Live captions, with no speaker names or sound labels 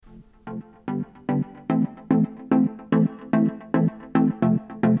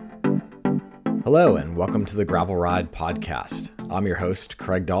Hello, and welcome to the Gravel Ride podcast. I'm your host,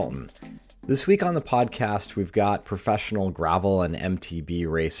 Craig Dalton. This week on the podcast, we've got professional gravel and MTB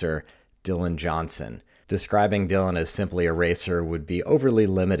racer Dylan Johnson. Describing Dylan as simply a racer would be overly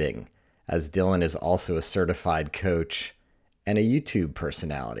limiting, as Dylan is also a certified coach and a YouTube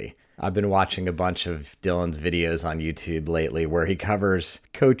personality. I've been watching a bunch of Dylan's videos on YouTube lately where he covers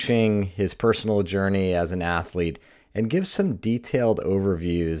coaching, his personal journey as an athlete, and gives some detailed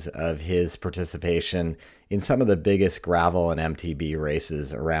overviews of his participation in some of the biggest gravel and MTB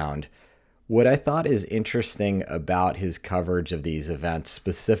races around. What I thought is interesting about his coverage of these events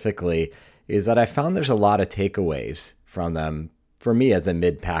specifically is that I found there's a lot of takeaways from them for me as a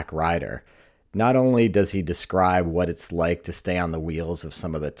mid-pack rider. Not only does he describe what it's like to stay on the wheels of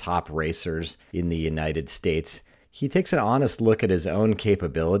some of the top racers in the United States, he takes an honest look at his own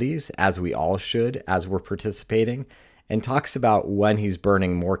capabilities, as we all should as we're participating, and talks about when he's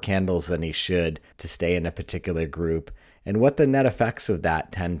burning more candles than he should to stay in a particular group, and what the net effects of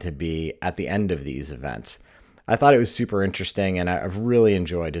that tend to be at the end of these events. I thought it was super interesting, and I've really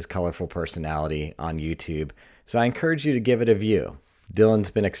enjoyed his colorful personality on YouTube, so I encourage you to give it a view.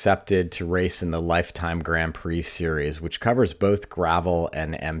 Dylan's been accepted to race in the Lifetime Grand Prix series, which covers both gravel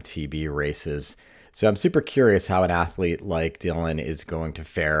and MTB races. So I'm super curious how an athlete like Dylan is going to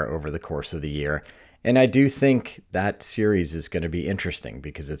fare over the course of the year. And I do think that series is going to be interesting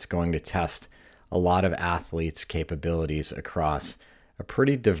because it's going to test a lot of athletes' capabilities across a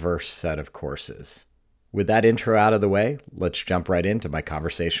pretty diverse set of courses. With that intro out of the way, let's jump right into my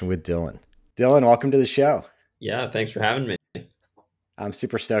conversation with Dylan. Dylan, welcome to the show. Yeah, thanks for having me. I'm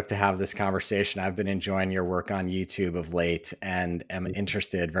super stoked to have this conversation. I've been enjoying your work on YouTube of late and am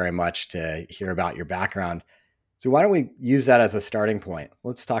interested very much to hear about your background. So why don't we use that as a starting point?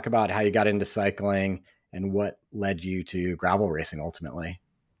 Let's talk about how you got into cycling and what led you to gravel racing ultimately.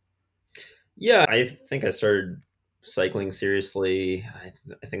 Yeah, I think I started cycling seriously.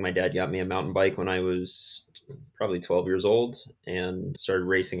 I think my dad got me a mountain bike when I was probably 12 years old and started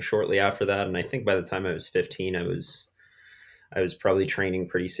racing shortly after that. And I think by the time I was 15, I was probably training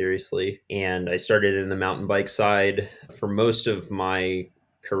pretty seriously. And I started in the mountain bike side. For most of my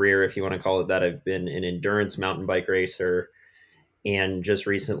career, if you want to call it that, I've been an endurance mountain bike racer. And just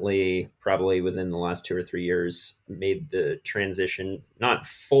recently, probably within the last 2 or 3 years, made the transition not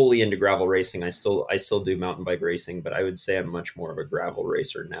fully into gravel racing. I still do mountain bike racing, but I would say I'm much more of a gravel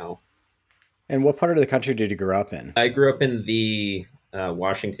racer now. And what part of the country did you grow up in? I grew up in the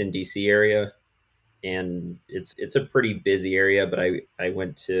Washington D.C. area, and it's a pretty busy area. But I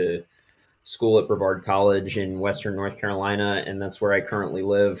went to school at Brevard College in Western North Carolina, and that's where I currently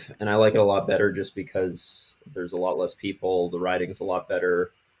live. And I like it a lot better just because there's a lot less people. The riding's a lot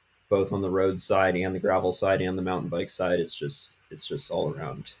better, both on the road side and the gravel side and the mountain bike side. It's just all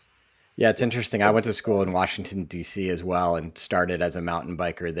around. Yeah, it's interesting. I went to school in Washington, D.C. as well and started as a mountain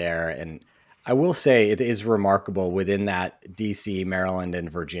biker there. And I will say it is remarkable within that D.C., Maryland,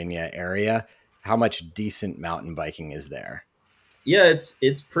 and Virginia area how much decent mountain biking is there. Yeah,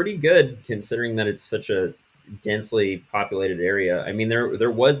 it's pretty good considering that it's such a densely populated area. I mean, there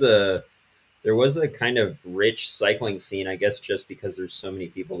was a kind of rich cycling scene, I guess, just because there's so many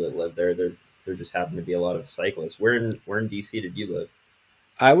people that live there. There just happen to be a lot of cyclists. Where in DC did you live?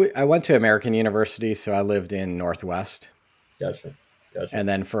 I went to American University, so I lived in Northwest. Gotcha. And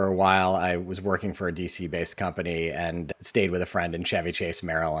then for a while, I was working for a DC-based company and stayed with a friend in Chevy Chase,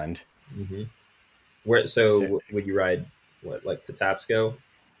 Maryland. hmm Where so would you ride what, like Patapsco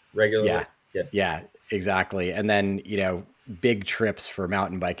regularly? Yeah. Yeah, exactly. And then, big trips for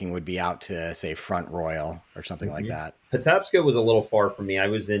mountain biking would be out to, say, Front Royal or something like hmm that. Patapsco was a little far from me. I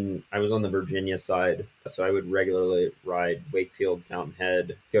was on the Virginia side, so I would regularly ride Wakefield,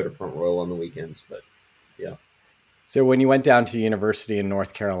 Fountainhead, go to Front Royal on the weekends. But yeah. So when you went down to university in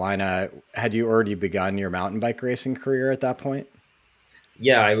North Carolina, had you already begun your mountain bike racing career at that point?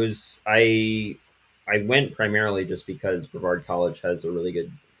 Yeah, I went primarily just because Brevard College has a really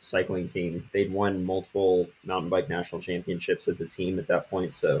good cycling team. They'd won multiple mountain bike national championships as a team at that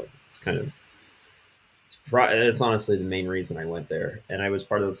point, so it's honestly the main reason I went there. And I was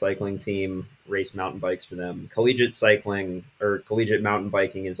part of the cycling team, raced mountain bikes for them. Collegiate cycling or collegiate mountain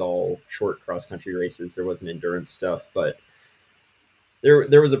biking is all short cross country races. There wasn't endurance stuff, but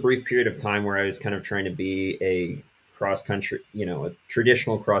there was a brief period of time where I was kind of trying to be a cross country, a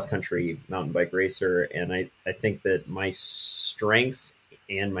traditional cross country mountain bike racer. And I think that my strengths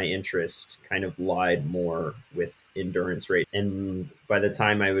and my interest kind of lied more with endurance race. And by the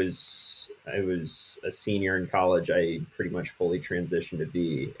time I was a senior in college, I pretty much fully transitioned to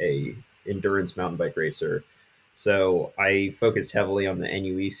be a endurance mountain bike racer. So I focused heavily on the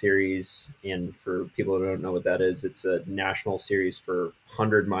NUE series. And for people who don't know what that is, it's a national series for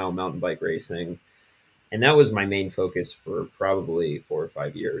 100-mile mountain bike racing. And that was my main focus for probably 4 or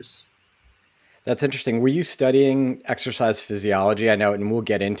 5 years. That's interesting. Were you studying exercise physiology? I know, and we'll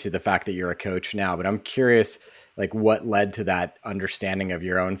get into the fact that you're a coach now, but I'm curious, like, what led to that understanding of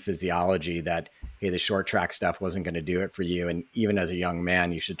your own physiology that, hey, the short track stuff wasn't going to do it for you. And even as a young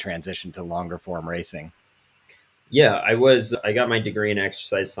man, you should transition to longer form racing. Yeah, I got my degree in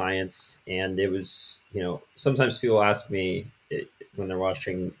exercise science, and it was, sometimes people ask me when they're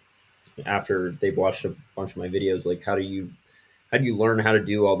watching, after they've watched a bunch of my videos, like, how do you learn how to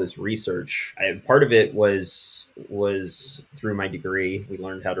do all this research? Part of it was through my degree. We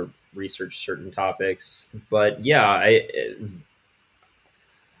learned how to research certain topics, but yeah,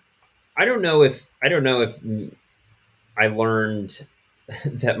 I don't know if I learned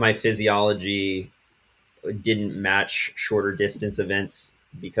that my physiology didn't match shorter distance events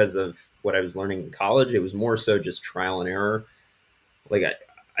because of what I was learning in college. It was more so just trial and error. Like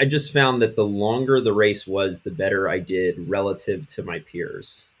I just found that the longer the race was, the better I did relative to my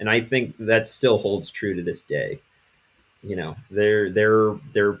peers, and I think that still holds true to this day. There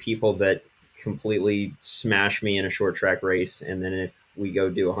are people that completely smash me in a short track race, and then if we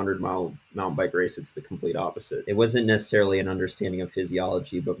go do a 100-mile mountain bike race, it's the complete opposite. It wasn't necessarily an understanding of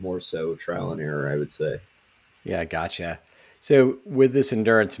physiology, but more so trial and error, I would say. Yeah, gotcha. So, with this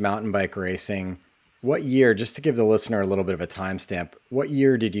endurance mountain bike racing, what year, just to give the listener a little bit of a timestamp, what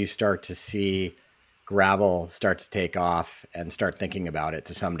year did you start to see gravel start to take off and start thinking about it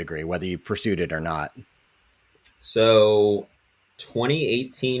to some degree, whether you pursued it or not? So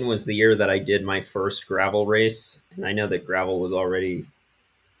 2018 was the year that I did my first gravel race. And I know that gravel was already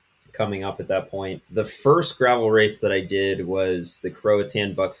coming up at that point. The first gravel race that I did was the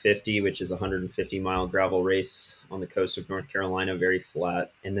Croatan Buck 50, which is a 150-mile gravel race on the coast of North Carolina, very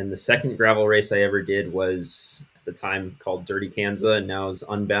flat. And then the second gravel race I ever did was at the time called Dirty Kanza, and now is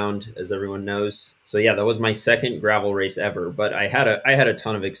Unbound, as everyone knows. So yeah, that was my second gravel race ever. But I had a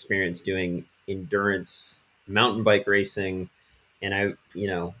ton of experience doing endurance mountain bike racing, and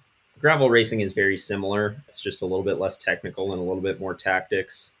gravel racing is very similar. It's just a little bit less technical and a little bit more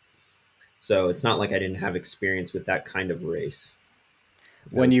tactics, so it's not like I didn't have experience with that kind of race.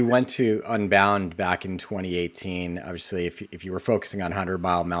 When you went to Unbound back in 2018, obviously, if you were focusing on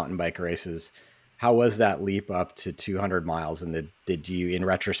 100-mile mountain bike races, how was that leap up to 200 miles? And did you, in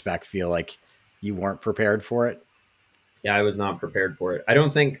retrospect, feel like you weren't prepared for it? Yeah, I was not prepared for it. I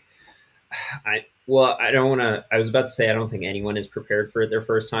don't think I don't want to. I was about to say I don't think anyone is prepared for it their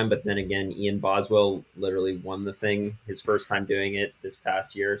first time, but then again, Ian Boswell literally won the thing his first time doing it this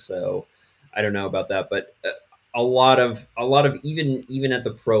past year, so I don't know about that. But a lot of even at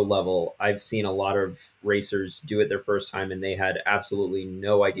the pro level, I've seen a lot of racers do it their first time, and they had absolutely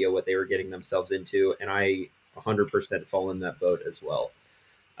no idea what they were getting themselves into, and I 100% fall in that boat as well.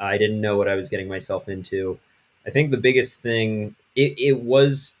 I didn't know what I was getting myself into. I think the biggest thing, it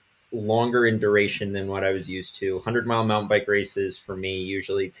was longer in duration than what I was used to. 100-mile mountain bike races for me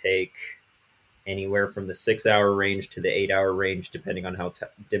usually take anywhere from the 6 hour range to the 8 hour range, depending on how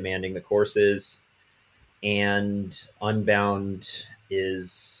demanding the course is. And Unbound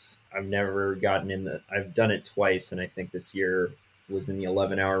is, I've never gotten in I've done it twice, and I think this year was in the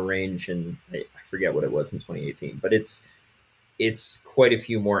 11-hour range, and I forget what it was in 2018, but it's quite a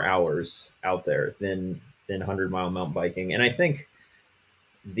few more hours out there than 100-mile mountain biking. And I think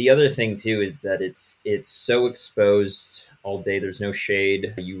the other thing too is that it's so exposed all day. There's no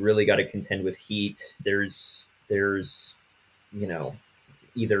shade. You really got to contend with heat. There's you know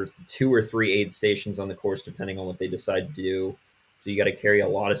either 2 or 3 aid stations on the course depending on what they decide to do. So you got to carry a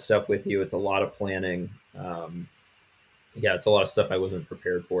lot of stuff with you. It's a lot of planning. Yeah, it's a lot of stuff I wasn't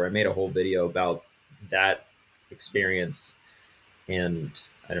prepared for. I made a whole video about that experience, and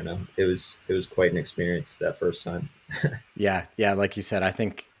I don't know. It was quite an experience that first time. Yeah, yeah. Like you said, I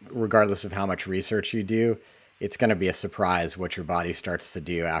think regardless of how much research you do, it's going to be a surprise what your body starts to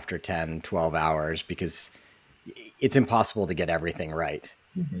do after 10, 12 hours because it's impossible to get everything right.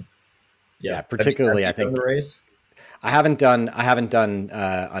 Mhm. Yeah. Yeah, Have particularly I you done the think race? I haven't done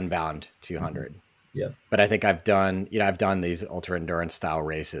Unbound Mhm. 200, Yeah. but I think I've done these ultra endurance style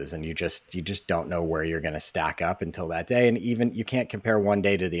races, and you just don't know where you're going to stack up until that day, and even you can't compare one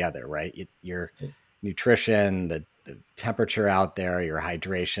day to the other, right? Your nutrition, the temperature out there, your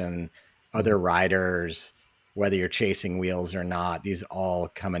hydration, Mhm. other riders, whether you're chasing wheels or not, these all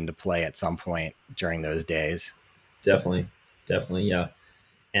come into play at some point during those days. Definitely. Definitely. Yeah.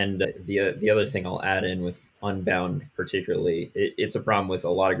 And the other thing I'll add in with Unbound, particularly, it's a problem with a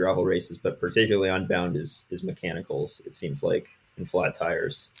lot of gravel races, but particularly Unbound is mechanicals. It seems like in flat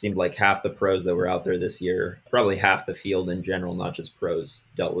tires, it seemed like half the pros that were out there this year, probably half the field in general, not just pros,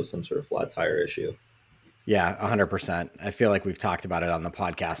 dealt with some sort of flat tire issue. Yeah, 100%. I feel like we've talked about it on the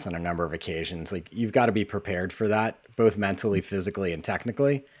podcast on a number of occasions. Like you've got to be prepared for that, both mentally, physically, and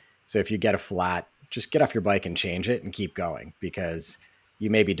technically. So if you get a flat, just get off your bike and change it and keep going, because you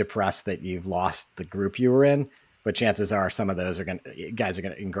may be depressed that you've lost the group you were in, but chances are some of those are going to, guys are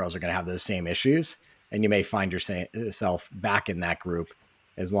going to, and girls are going to have those same issues. And you may find yourself back in that group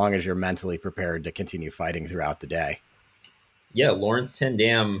as long as you're mentally prepared to continue fighting throughout the day. Yeah, Lawrence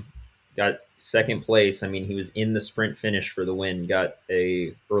Tendam got second place. I mean, he was in the sprint finish for the win. Got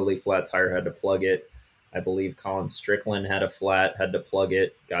a early flat tire, had to plug it. I believe Colin Strickland had a flat, had to plug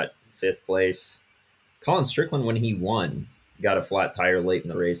it, got fifth place. Colin Strickland, when he won, got a flat tire late in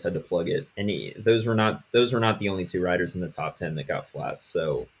the race, had to plug it, and those were not the only two riders in the top 10 that got flats.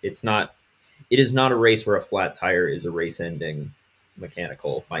 So it is not a race where a flat tire is a race ending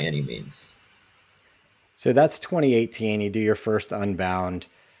mechanical by any means. So that's 2018. You do your first Unbound,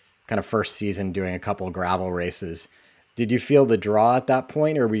 kind of first season doing a couple of gravel races. Did you feel the draw at that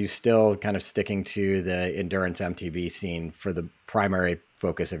point, or were you still kind of sticking to the endurance MTB scene for the primary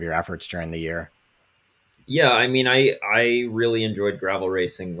focus of your efforts during the year? Yeah, I mean, I really enjoyed gravel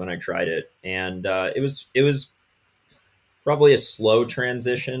racing when I tried it, and it was probably a slow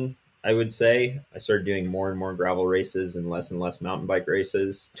transition. I would say I started doing more and more gravel races and less mountain bike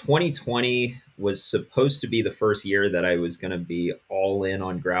races. 2020 was supposed to be the first year that I was going to be all in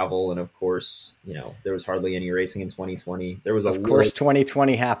on gravel, and of course, there was hardly any racing in 2020. There was a Of little course,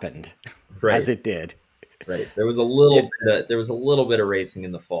 2020 happened, as right. it did. Right. There was a Yeah, little bit of racing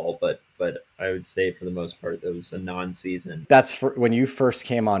in the fall, but I would say for the most part it was a non-season. that's when you first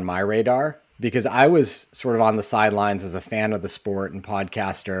came on my radar, because I was sort of on the sidelines as a fan of the sport and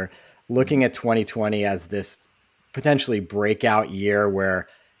podcaster, looking at 2020 as this potentially breakout year where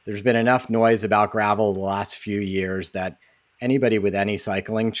there's been enough noise about gravel the last few years that anybody with any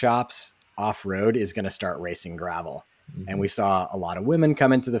cycling chops off road is going to start racing gravel. And Mm-hmm. we saw a lot of women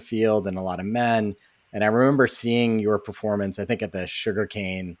come into the field and a lot of men. And I remember seeing your performance, I think at the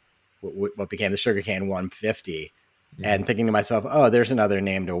Sugarcane, what became the Sugarcane 150, Mm-hmm. and thinking to myself, oh, there's another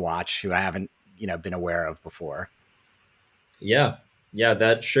name to watch who I haven't, been aware of before. Yeah, yeah,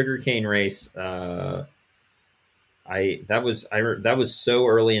 that sugarcane race. That was so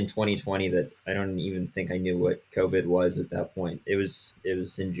early in 2020 that I don't even think I knew what COVID was at that point. It was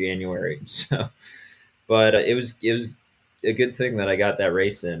in January, so but it was a good thing that I got that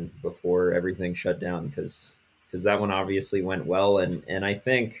race in before everything shut down because that one obviously went well, and I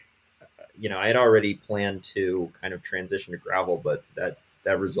think I had already planned to kind of transition to gravel, but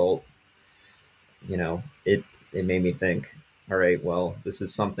that result, it made me think, all right, well, this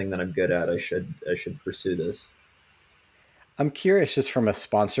is something that I'm good at. I should pursue this. I'm curious, just from a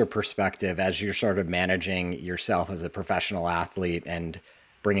sponsor perspective, as you're sort of managing yourself as a professional athlete and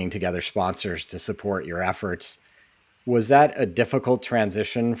bringing together sponsors to support your efforts. Was that a difficult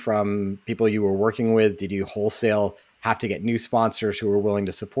transition from people you were working with? Did you wholesale have to get new sponsors who were willing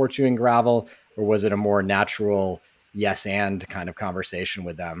to support you in gravel, or was it a more natural yes and kind of conversation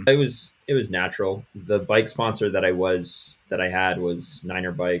with them? It was natural. The bike sponsor that I had was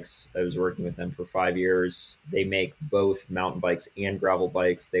Niner Bikes. I was working with them for 5 years. They make both mountain bikes and gravel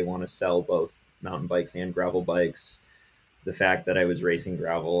bikes. They want to sell both mountain bikes and gravel bikes. The fact that I was racing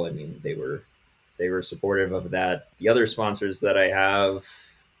gravel, I mean, they were supportive of that. The other sponsors that I have,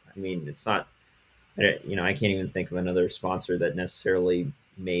 I mean, it's not, I can't even think of another sponsor that necessarily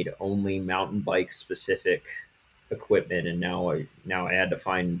made only mountain bike specific equipment, and now I had to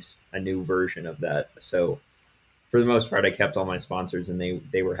find a new version of that. So for the most part, I kept all my sponsors, and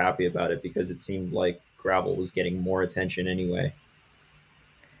they were happy about it because it seemed like gravel was getting more attention anyway.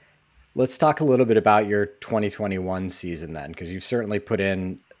 Let's talk a little bit about your 2021 season then, because you've certainly put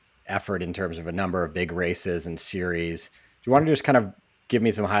in effort in terms of a number of big races and series. Do you want to just kind of give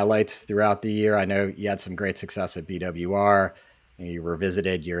me some highlights throughout the year? I know you had some great success at BWR. You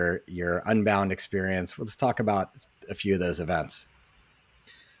revisited your Unbound experience. Let's talk about a few of those events.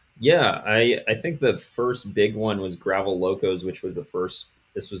 Yeah, I think the first big one was Gravel Locos, which was the first.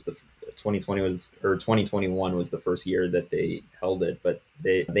 This was the 2020 was or 2021 was the first year that they held it, but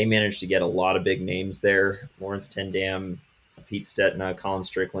they managed to get a lot of big names there. Lawrence Tendam, Pete Stetna, Colin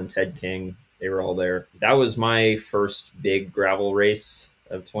Strickland, Ted King, they were all there. That was my first big gravel race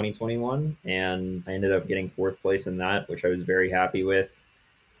of 2021, and I ended up getting fourth place in that, which I was very happy with.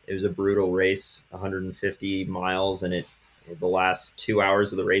 It was a brutal race, 150 miles, and The last 2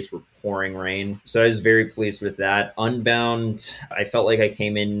 hours of the race were pouring rain. So I was very pleased with that. Unbound, I felt like I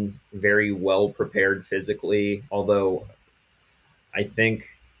came in very well prepared physically, although I think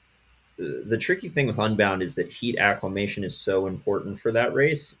the tricky thing with Unbound is that heat acclimation is so important for that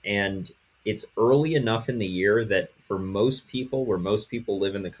race. And it's early enough in the year that for most people, where most people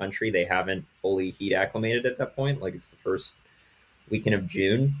live in the country, they haven't fully heat acclimated at that point. Like it's the first weekend of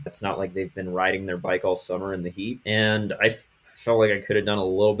June. It's not like they've been riding their bike all summer in the heat. And felt like I could have done a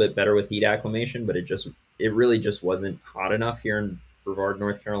little bit better with heat acclimation, but it really just wasn't hot enough here in Brevard,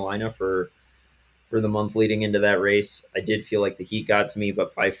 North Carolina for the month leading into that race. I did feel like the heat got to me,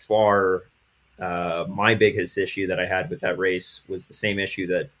 but by far, my biggest issue that I had with that race was the same issue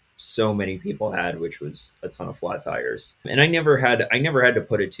that so many people had, which was a ton of flat tires. And I never had to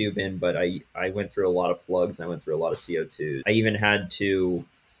put a tube in, but I went through a lot of plugs. I went through a lot of CO2. I even had to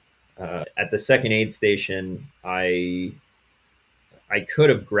at the second aid station. I could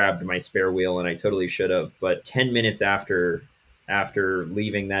have grabbed my spare wheel, and I totally should have. But 10 minutes after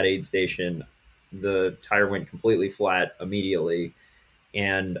leaving that aid station, the tire went completely flat immediately,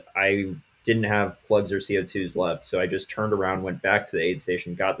 and I didn't have plugs or CO2s left. So I just turned around, went back to the aid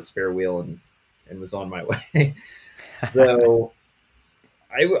station, got the spare wheel, and was on my way. So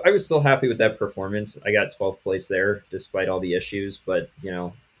I was still happy with that performance. I got 12th place there despite all the issues. But,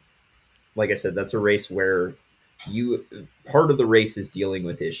 like I said, that's a race where you part of the race is dealing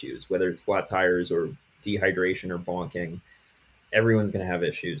with issues, whether it's flat tires or dehydration or bonking. Everyone's going to have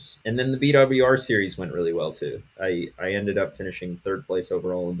issues. And then the BWR series went really well too. I ended up finishing third place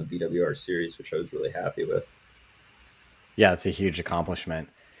overall in the BWR series, which I was really happy with. Yeah, it's a huge accomplishment.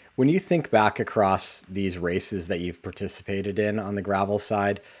 When you think back across these races that you've participated in on the gravel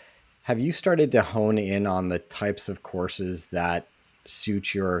side, have you started to hone in on the types of courses that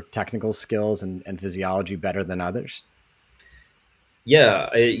suit your technical skills and physiology better than others?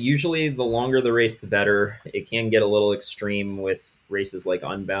 Yeah, usually the longer the race, the better. It can get a little extreme with races like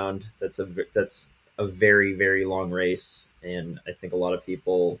Unbound. That's a very very long race, and I think a lot of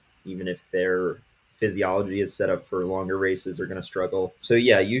people, even if their physiology is set up for longer races, are going to struggle. So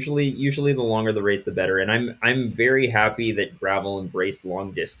yeah, usually the longer the race, the better. And I'm very happy that gravel embraced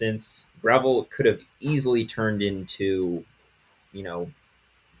long distance. Gravel could have easily turned into, you know,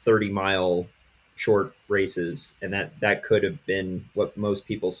 30-mile short races, and that could have been what most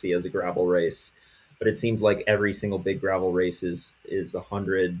people see as a gravel race. But it seems like every single big gravel race is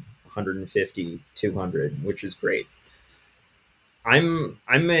 100, 150, 200, which is great. I'm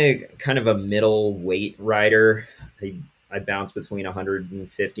a kind of a middle weight rider. I bounce between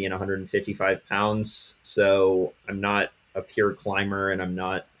 150 and 155 pounds, so I'm not a pure climber, and I'm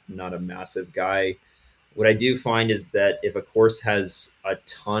not a massive guy. What I do find is that if a course has a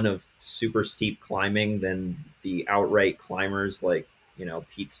ton of super steep climbing, then the outright climbers like,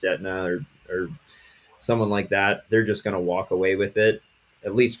 Pete Stetna or someone like that, they're just going to walk away with it.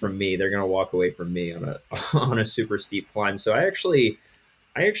 At least from me, they're going to walk away from me on a on a super steep climb. So I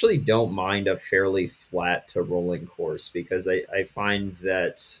actually don't mind a fairly flat to rolling course, because I find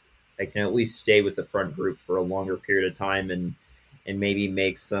that I can at least stay with the front group for a longer period of time, and maybe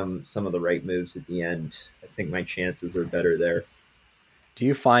make some of the right moves at the end. I think my chances are better there. Do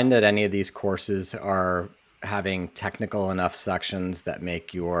you find that any of these courses are having technical enough sections that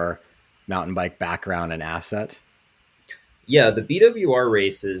make your mountain bike background an asset? Yeah, the BWR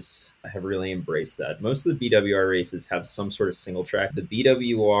races have really embraced that. Most of the BWR races have some sort of single track. The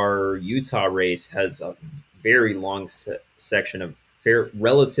BWR Utah race has a very long section of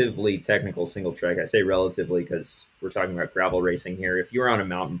relatively technical single track. I say relatively because we're talking about gravel racing here. If you were on a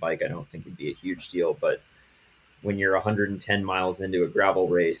mountain bike, I don't think it'd be a huge deal. But when you're 110 miles into a gravel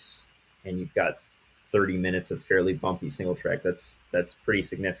race and you've got 30 minutes of fairly bumpy single track, that's pretty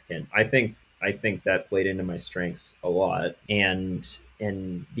significant. I think that played into my strengths a lot, and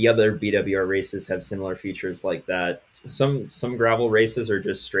the other BWR races have similar features like that. Some gravel races are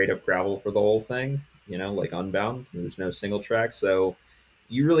just straight up gravel for the whole thing, like Unbound. There's no single track, so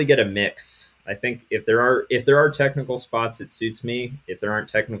you really get a mix. I think if there are technical spots, it suits me. If there aren't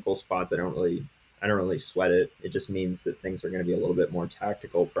technical spots, I don't really sweat it. It just means that things are going to be a little bit more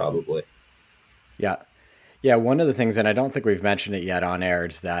tactical, probably. Yeah. Yeah, one of the things, and I don't think we've mentioned it yet on air,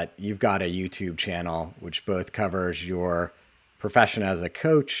 is that you've got a YouTube channel which both covers your profession as a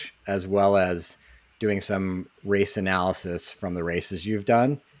coach as well as doing some race analysis from the races you've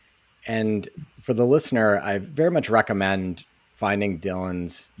done. And for the listener, I very much recommend finding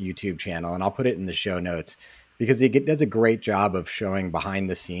Dylan's YouTube channel, and I'll put it in the show notes because he does a great job of showing behind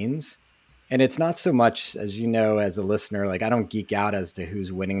the scenes. And it's not so much, as you know, as a listener, like I don't geek out as to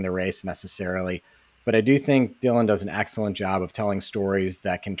who's winning the race necessarily. but I do think Dylan does an excellent job of telling stories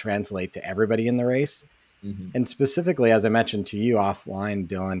that can translate to everybody in the race. Mm-hmm. And specifically, as I mentioned to you offline,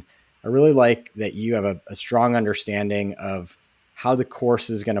 Dylan, I really like that you have a strong understanding of how the course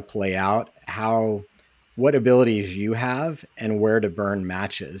is going to play out, what abilities you have, and where to burn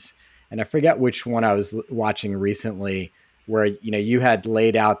matches. And I forget which one I was watching recently, where you had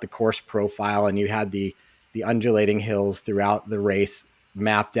laid out the course profile and you had the undulating hills throughout the race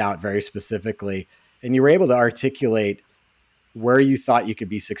mapped out very specifically, and you were able to articulate where you thought you could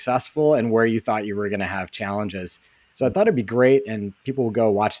be successful and where you thought you were going to have challenges. So I thought it'd be great, and people will go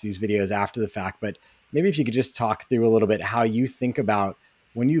watch these videos after the fact, but maybe if you could just talk through a little bit how you think about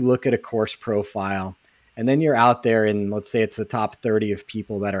when you look at a course profile and then you're out there and let's say it's the top 30 of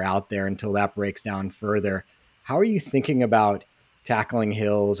people that are out there until that breaks down further. How are you thinking about tackling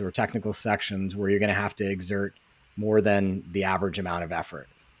hills or technical sections where you're going to have to exert more than the average amount of effort?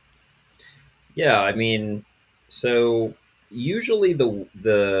 Yeah, I mean, so usually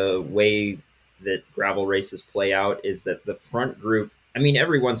the way that gravel races play out is that the front group. I mean,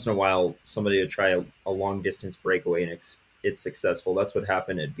 every once in a while, somebody will try a long distance breakaway and it's successful. That's what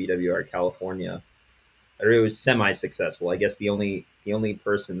happened at BWR California, or it was semi successful. I guess the only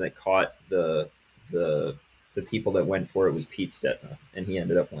person that caught the the people that went for it was Pete Stetna, and he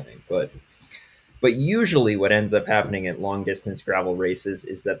ended up winning. But usually, what ends up happening at long distance gravel races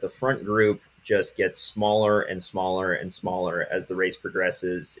is that the front group just gets smaller and smaller and smaller as the race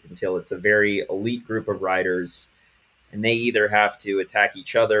progresses until it's a very elite group of riders. And they either have to attack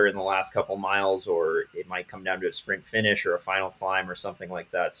each other in the last couple miles, or it might come down to a sprint finish or a final climb or something like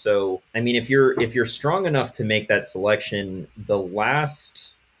that. So, I mean, if you're strong enough to make that selection, the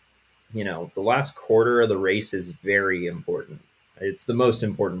last quarter of the race is very important. It's the most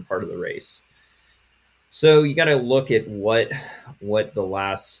important part of the race. So you got to look at what the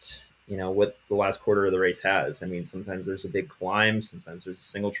last what the last quarter of the race has. I mean, sometimes there's a big climb, sometimes there's a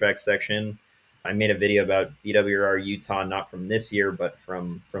single track section. I made a video about BWR Utah, not from this year, but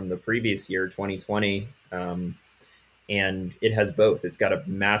from the previous year, 2020, and it has both. It's got a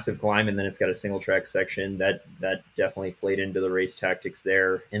massive climb, and then it's got a single track section. That definitely played into the race tactics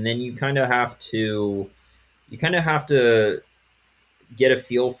there. And then you kind of have to get a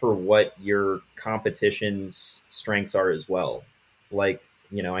feel for what your competition's strengths are as well. Like,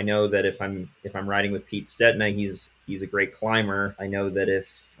 I know that if I'm riding with Pete Stetna, he's a great climber. I know that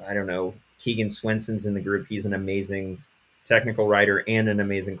if I don't know Keegan Swenson's in the group, he's an amazing technical rider and an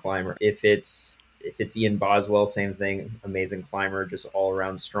amazing climber. If it's Ian Boswell, same thing, amazing climber, just all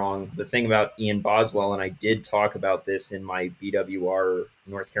around strong. The thing about Ian Boswell, and I did talk about this in my BWR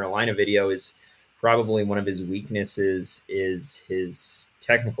North Carolina video, is probably one of his weaknesses is his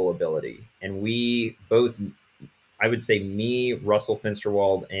technical ability. And we both, I would say me, Russell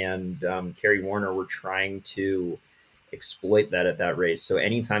Finsterwald, and Kerry Warner were trying to exploit that at that race. So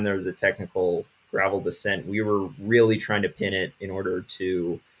anytime there was a technical gravel descent, we were really trying to pin it in order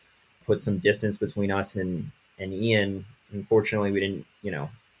to put some distance between us and Ian. Unfortunately, we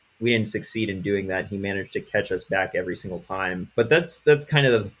didn't succeed in doing that. He managed to catch us back every single time. But that's kind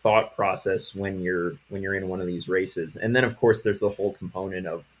of the thought process when you're in one of these races. And then of course there's the whole component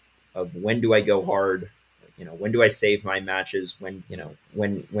of when do I go hard? When do I save my matches? When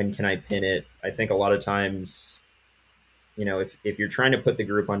can I pin it? I think a lot of times, if you're trying to put the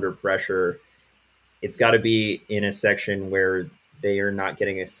group under pressure, it's got to be in a section where they are not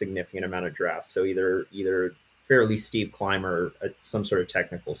getting a significant amount of draft. So either fairly steep climb or some sort of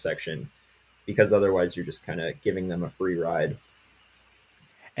technical section, because otherwise you're just kind of giving them a free ride.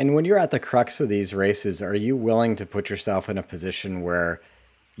 And when you're at the crux of these races, are you willing to put yourself in a position where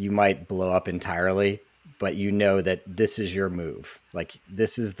you might blow up entirely, but you know that this is your move? Like,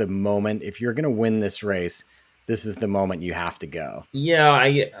 this is the moment. If you're going to win this race, this is the moment you have to go. Yeah,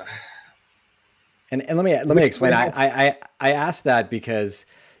 And let me explain. I asked that because,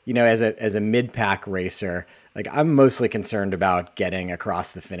 as a mid pack racer, like I'm mostly concerned about getting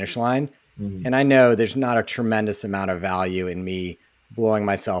across the finish line, Mhm. and I know there's not a tremendous amount of value in me blowing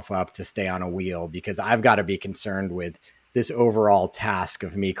myself up to stay on a wheel because I've got to be concerned with this overall task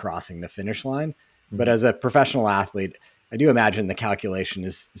of me crossing the finish line. But Mhm. as a professional athlete, I do imagine the calculation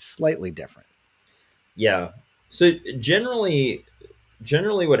is slightly different. Yeah. So generally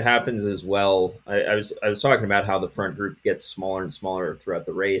what happens as well, I was talking about how the front group gets smaller and smaller throughout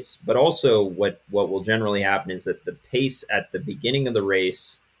the race, but also what will generally happen is that the pace at the beginning of the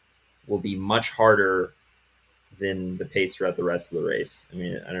race will be much harder than the pace throughout the rest of the race. I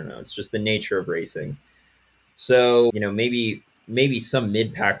mean, I don't know. It's just the nature of racing. So, maybe maybe some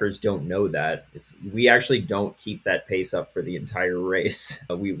mid packers don't know that. We actually don't keep that pace up for the entire race.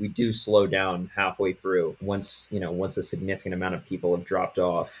 We do slow down halfway through once a significant amount of people have dropped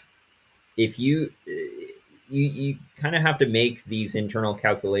off. If you kind of have to make these internal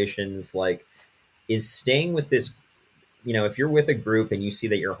calculations, like, is staying with this, if you're with a group and you see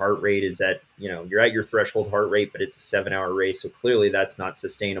that your heart rate is you're at your threshold heart rate, but it's a 7 hour race. So clearly that's not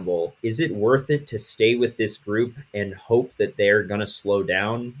sustainable. Is it worth it to stay with this group and hope that they're going to slow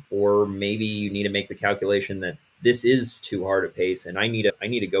down? Or maybe you need to make the calculation that this is too hard a pace and I need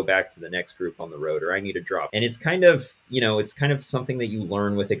to go back to the next group on the road, or I need to drop. And it's kind of something that you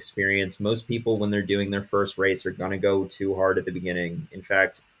learn with experience. Most people, when they're doing their first race, are going to go too hard at the beginning. In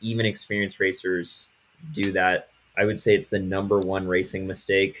fact, even experienced racers do that. I would say it's the number one racing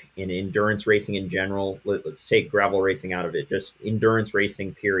mistake in endurance racing in general. Let's take gravel racing out of it. Just endurance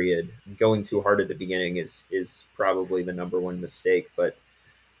racing, period. Going too hard at the beginning is probably the number one mistake. But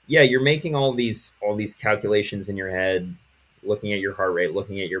yeah, you're making all these calculations in your head, looking at your heart rate,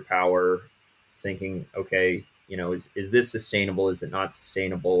 looking at your power, thinking, okay, is this sustainable? Is it not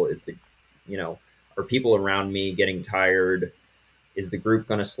sustainable? Are people around me getting tired? Is the group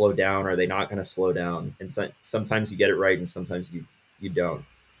going to slow down? Are they not going to slow down? And sometimes you get it right, and sometimes you don't.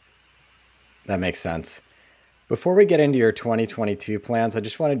 That makes sense. Before we get into your 2022 plans, I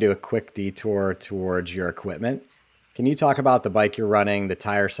just want to do a quick detour towards your equipment. Can you talk about the bike you're running, the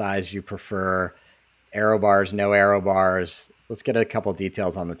tire size you prefer, aero bars, no aero bars? Let's get a couple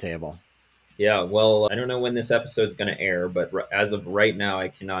details on the table. Yeah, well, I don't know when this episode's going to air, but as of right now, I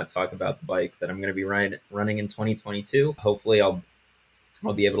cannot talk about the bike that I'm going to be running in 2022. Hopefully, I'll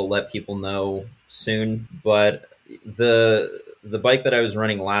be able to let people know soon. But the bike that I was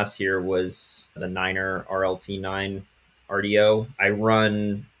running last year was the Niner RLT9 RDO. I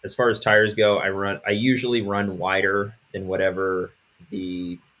run, as far as tires go, I usually run wider than whatever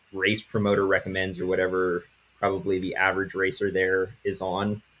the race promoter recommends, or whatever probably the average racer there is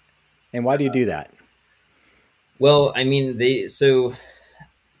on. And why do you do that? Well, I mean,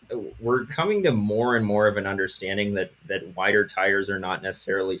 we're coming to more and more of an understanding that wider tires are not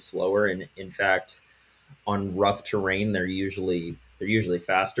necessarily slower, and in fact, on rough terrain, they're usually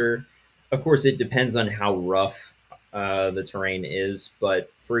faster. Of course, it depends on how rough the terrain is. But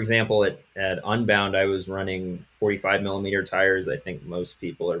for example, at Unbound, I was running 45 millimeter tires. I think most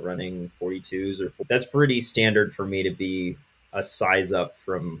people are running 42s, or that's pretty standard for me to be a size up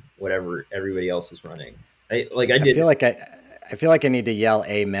from whatever everybody else is running. I I did. feel like I feel like I need to yell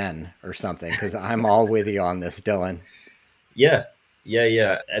amen or something because I'm all with you on this, Dylan. Yeah,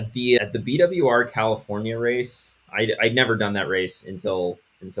 yeah. At the BWR California race, I'd never done that race until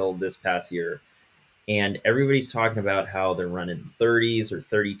this past year, and everybody's talking about how they're running 30s or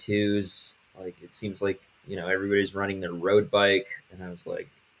 32s. Like, it seems like everybody's running their road bike, and I was like,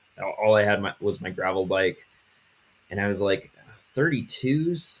 all I had was my gravel bike, and I was like,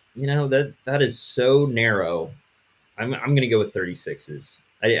 32s. That is so narrow. I'm gonna go with 36s.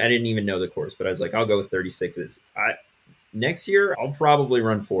 I didn't even know the course, but I was like, I'll go with 36s. Next year I'll probably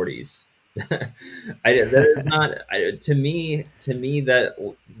run 40s. That is not to me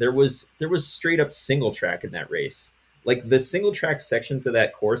that there was straight up single track in that race. Like, the single track sections of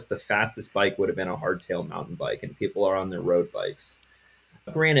that course, the fastest bike would have been a hardtail mountain bike, and people are on their road bikes.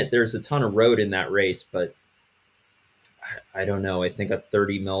 Granted, there's a ton of road in that race, but I don't know. I think a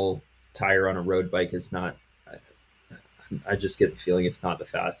 30 mil tire on a road bike is not. I just get the feeling it's not the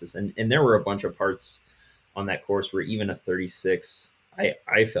fastest, and there were a bunch of parts on that course where even a 36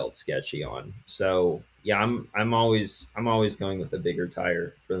 I felt sketchy on. So yeah, I'm always going with a bigger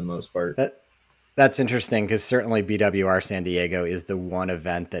tire for the most part. That that's interesting because certainly BWR San Diego is the one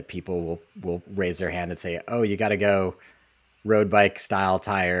event that people will raise their hand and say, "Oh, you got to go road bike style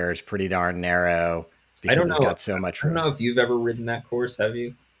tires, pretty darn narrow I because don't it's know. got so much I don't room." know if you've ever ridden that course. Have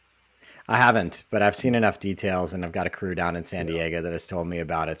you? I haven't, but I've seen enough details, and I've got a crew down in San Yeah. Diego that has told me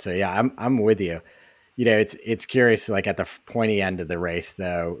about it. So yeah, I'm with you. It's curious, like at the pointy end of the race,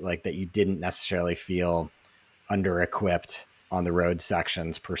 though, like that you didn't necessarily feel under equipped on the road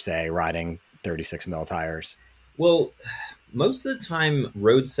sections per se, riding 36 mil tires. Well, most of the time,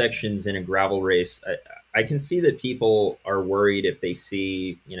 road sections in a gravel race, I can see that people are worried if they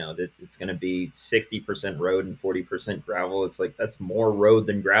see, that it's going to be 60% road and 40% gravel. It's like, that's more road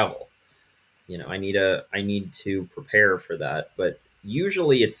than gravel. I need to prepare for that. But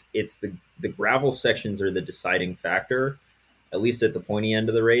usually, it's the gravel sections are the deciding factor, at least at the pointy end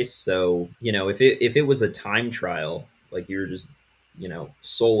of the race. So, if it was a time trial, like you're just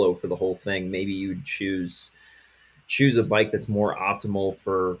solo for the whole thing, maybe you'd choose a bike that's more optimal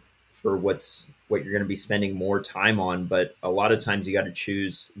for what you're going to be spending more time on, but a lot of times you got to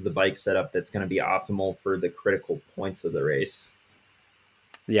choose the bike setup that's going to be optimal for the critical points of the race.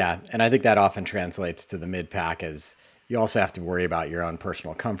 Yeah, and I think that often translates to the mid pack as you also have to worry about your own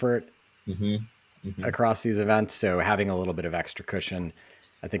personal comfort Mm-hmm. Mm-hmm. across these events. So having a little bit of extra cushion,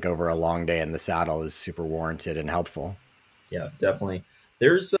 I think over a long day in the saddle is super warranted and helpful. Yeah, definitely.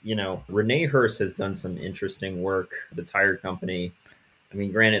 There's, Renee Hurst has done some interesting work. The tire company. I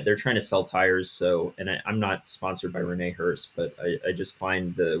mean, granted, they're trying to sell tires, so, and I'm not sponsored by Renee Hurst, but I just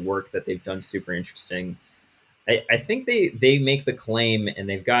find the work that they've done super interesting. I think they make the claim, and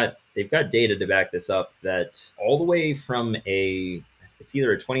they've got data to back this up, that all the way from it's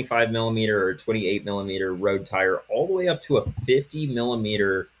either a 25 millimeter or a 28 millimeter road tire, all the way up to a 50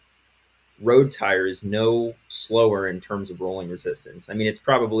 millimeter road tire is no slower in terms of rolling resistance. I mean, it's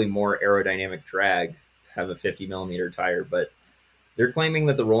probably more aerodynamic drag to have a 50 millimeter tire, but they're claiming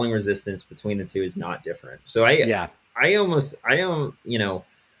that the rolling resistance between the two is not different. So Yeah, I don't,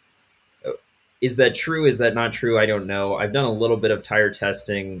 is that true? Is that not true? I don't know. I've done a little bit of tire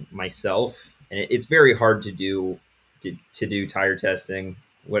testing myself, and it's very hard to do tire testing.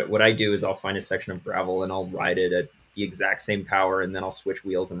 What I do is I'll find a section of gravel and I'll ride it at the exact same power, and then I'll switch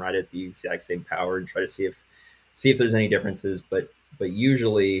wheels and ride it at the exact same power and try to see if there's any differences. But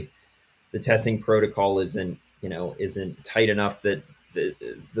usually the testing protocol isn't tight enough that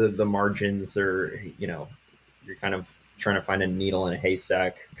the margins are, you're kind of trying to find a needle in a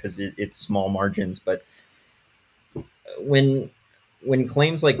haystack because it's small margins. But when when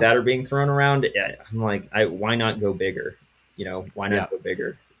claims like that are being thrown around, I'm like, why not go bigger? Why yeah, not go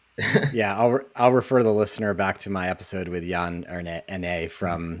bigger? yeah. I'll refer the listener back to my episode with Jan Erne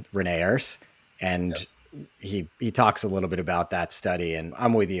from Reneers, and he talks a little bit about that study. And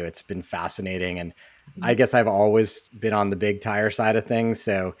I'm with you; it's been fascinating. And I guess I've always been on the big tire side of things,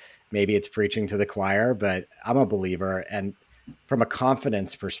 so maybe it's preaching to the choir, but I'm a believer. And from a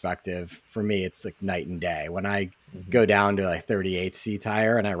confidence perspective, for me, it's like night and day. When I Mhm. go down to a 38C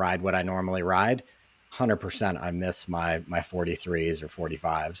tire and I ride what I normally ride, 100% I miss my 43s or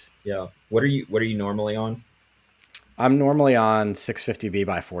 45s. Yeah. What are you normally on? I'm normally on 650B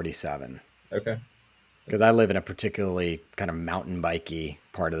by 47 Okay. because I live in a particularly kind of mountain bikey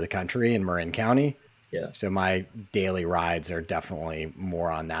part of the country in Marin County. Yeah. So my daily rides are definitely more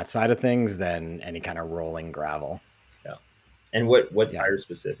on that side of things than any kind of rolling gravel. Yeah. And what Yeah. tire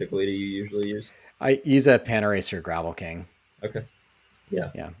specifically do you usually use? I use a Panaracer Gravel King. Okay. Yeah.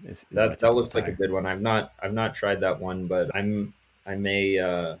 Yeah, is my That typical looks like a tire. good one. I've not tried that one, but I'm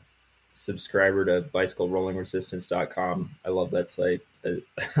a subscriber to bicyclerollingresistance.com. I love that site.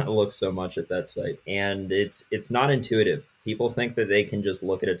 I look so much at that site, and it's not intuitive. People think that they can just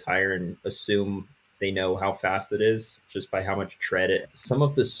look at a tire and assume they know how fast it is just by how much tread it. Some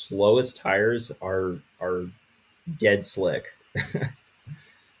of the slowest tires are dead slick.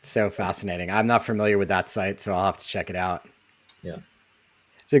 So fascinating. I'm not familiar with that site, so I'll have to check it out. Yeah.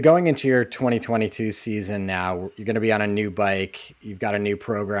 So going into your 2022 season now, you're going to be on a new bike. You've got a new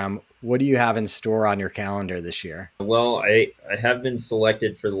program. What do you have in store on your calendar this year? Well, I have been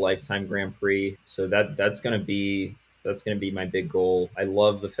selected for the Lifetime Grand Prix, so that's gonna be my big goal. I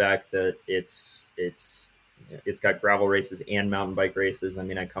love the fact that it's got gravel races and mountain bike races. I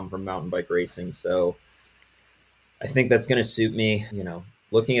mean, I come from mountain bike racing, so I think that's gonna suit me.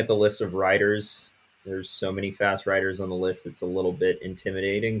 Looking at the list of riders, there's so many fast riders on the list. It's a little bit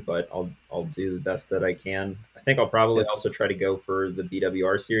intimidating, but I'll do the best that I can. I think I'll probably also try to go for the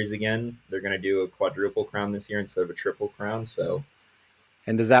BWR series again. They're going to do a quadruple crown this year instead of a triple crown, so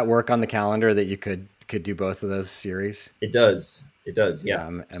And does that work on the calendar that you could do both of those series? it does. It does, yeah.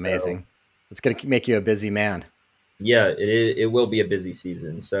 So Amazing. It's going to make you a busy man. yeah, it will be a busy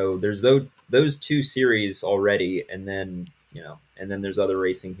season. So there's those two series already, and then there's other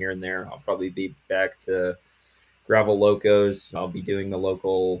racing here and there. I'll probably be back to gravel locos. I'll be doing the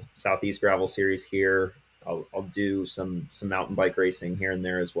local Southeast Gravel Series here. I'll do some mountain bike racing here and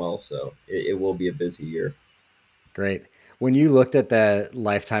there as well. So it will be a busy year. Great. When you looked at the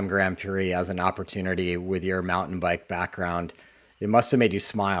Lifetime Grand Prix as an opportunity with your mountain bike background, it must have made you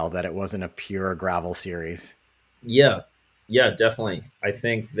smile that it wasn't a pure gravel series. Yeah, yeah, definitely. I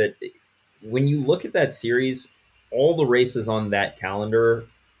think that when you look at that series, all the races on that calendar,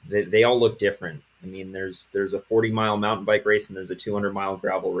 they all look different. I mean, there's a 40-mile mountain bike race and there's a 200-mile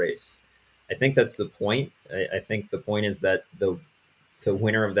gravel race. I think that's the point. I think the point is that the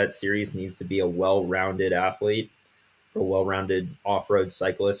winner of that series needs to be a well-rounded athlete, a well-rounded off-road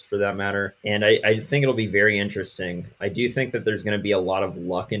cyclist for that matter. And I think it'll be very interesting. I do think that there's going to be a lot of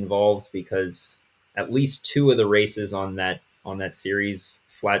luck involved because at least two of the races on on that series.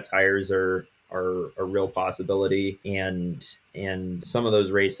 Flat tires are a real possibility, and some of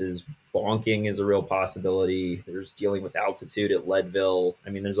those races, bonking is a real possibility. There's dealing with altitude at Leadville. I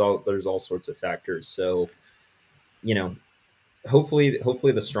mean, there's all sorts of factors. So, you know, hopefully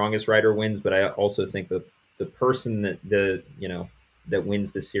the strongest rider wins, but I also think that the person that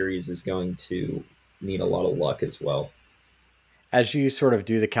wins the series is going to need a lot of luck as well. As you sort of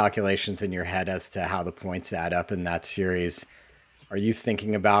do the calculations in your head as to how the points add up in that series, are you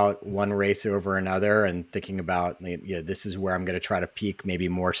thinking about one race over another and thinking about, this is where I'm going to try to peak, maybe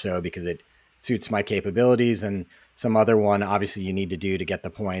more so because it suits my capabilities, and some other one obviously you need to do to get the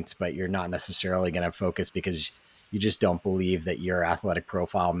points, but you're not necessarily going to focus because you just don't believe that your athletic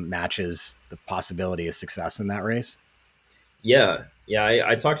profile matches the possibility of success in that race? Yeah.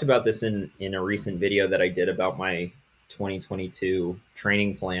 I talked about this in a recent video that I did about my 2022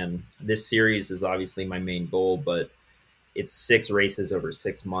 training plan. This series is obviously my main goal, but it's 6 races over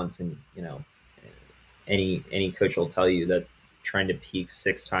 6 months, and any coach will tell you that trying to peak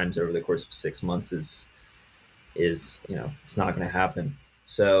 6 times over the course of 6 months is it's not going to happen.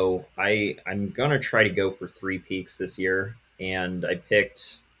 So I'm gonna try to go for 3 peaks this year, and I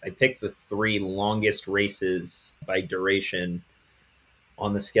picked the 3 longest races by duration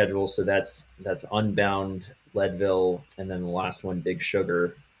on the schedule. So that's Unbound, Leadville, and then the last one, Big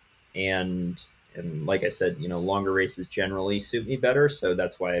Sugar. And like I said, longer races generally suit me better, so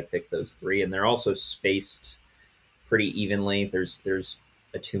that's why I picked those 3. And they're also spaced pretty evenly. There's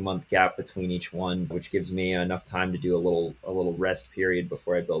a 2 month gap between each one, which gives me enough time to do a little rest period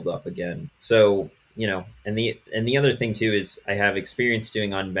before I build up again. So, and the other thing too is I have experience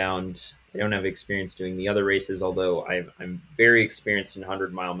doing Unbound. I don't have experience doing the other races, although I'm very experienced in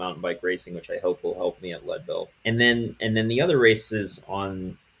 100-mile mountain bike racing, which I hope will help me at Leadville. And then the other races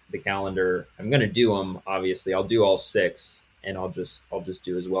on the calendar, I'm going to do them. Obviously, I'll do all 6, and I'll just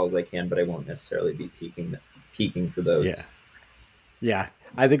do as well as I can, but I won't necessarily be peaking for those. Yeah.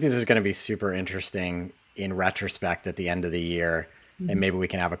 I think this is going to be super interesting in retrospect at the end of the year. And maybe we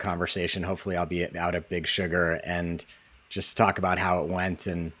can have a conversation. Hopefully I'll be out at Big Sugar and just talk about how it went.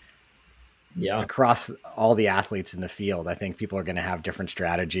 And Yeah. across all the athletes in the field, I think people are going to have different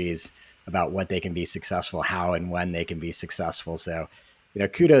strategies about what they can be successful, how and when they can be successful. So,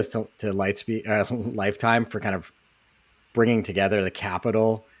 kudos to Lightspeed, Lifetime for kind of bringing together the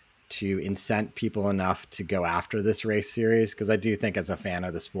capital to incent people enough to go after this race series. Because I do think, as a fan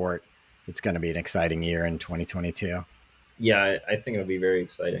of the sport, it's going to be an exciting year in 2022. Yeah, I think it'll be very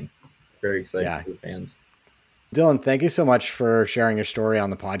exciting. Very exciting Yeah. for the fans. Dylan, thank you so much for sharing your story on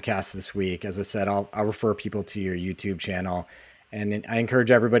the podcast this week. As I said, I'll refer people to your YouTube channel, and I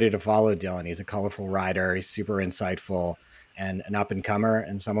encourage everybody to follow Dylan. He's a colorful rider. He's super insightful and an up and comer,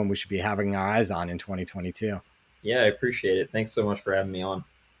 and someone we should be having our eyes on in 2022. Yeah, I appreciate it. Thanks so much for having me on.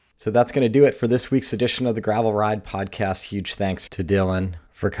 So that's going to do it for this week's edition of the Gravel Ride Podcast. Huge thanks to Dylan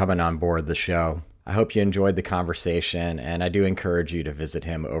for coming on board the show. I hope you enjoyed the conversation, and I do encourage you to visit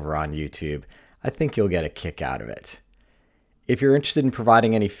him over on YouTube. I think you'll get a kick out of it. If you're interested in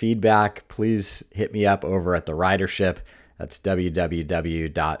providing any feedback, please hit me up over at The Ridership. That's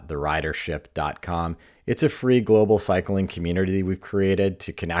www.theridership.com. It's a free global cycling community we've created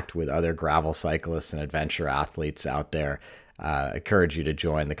to connect with other gravel cyclists and adventure athletes out there. I encourage you to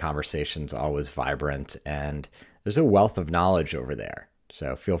join. The conversation's always vibrant, and there's a wealth of knowledge over there.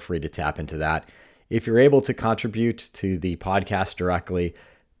 So feel free to tap into that. If you're able to contribute to the podcast directly,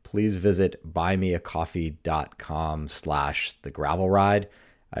 please visit buymeacoffee.com/thegravelride.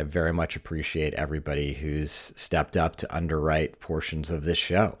 I very much appreciate everybody who's stepped up to underwrite portions of this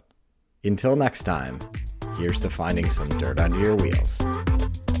show. Until next time, here's to finding some dirt under your wheels.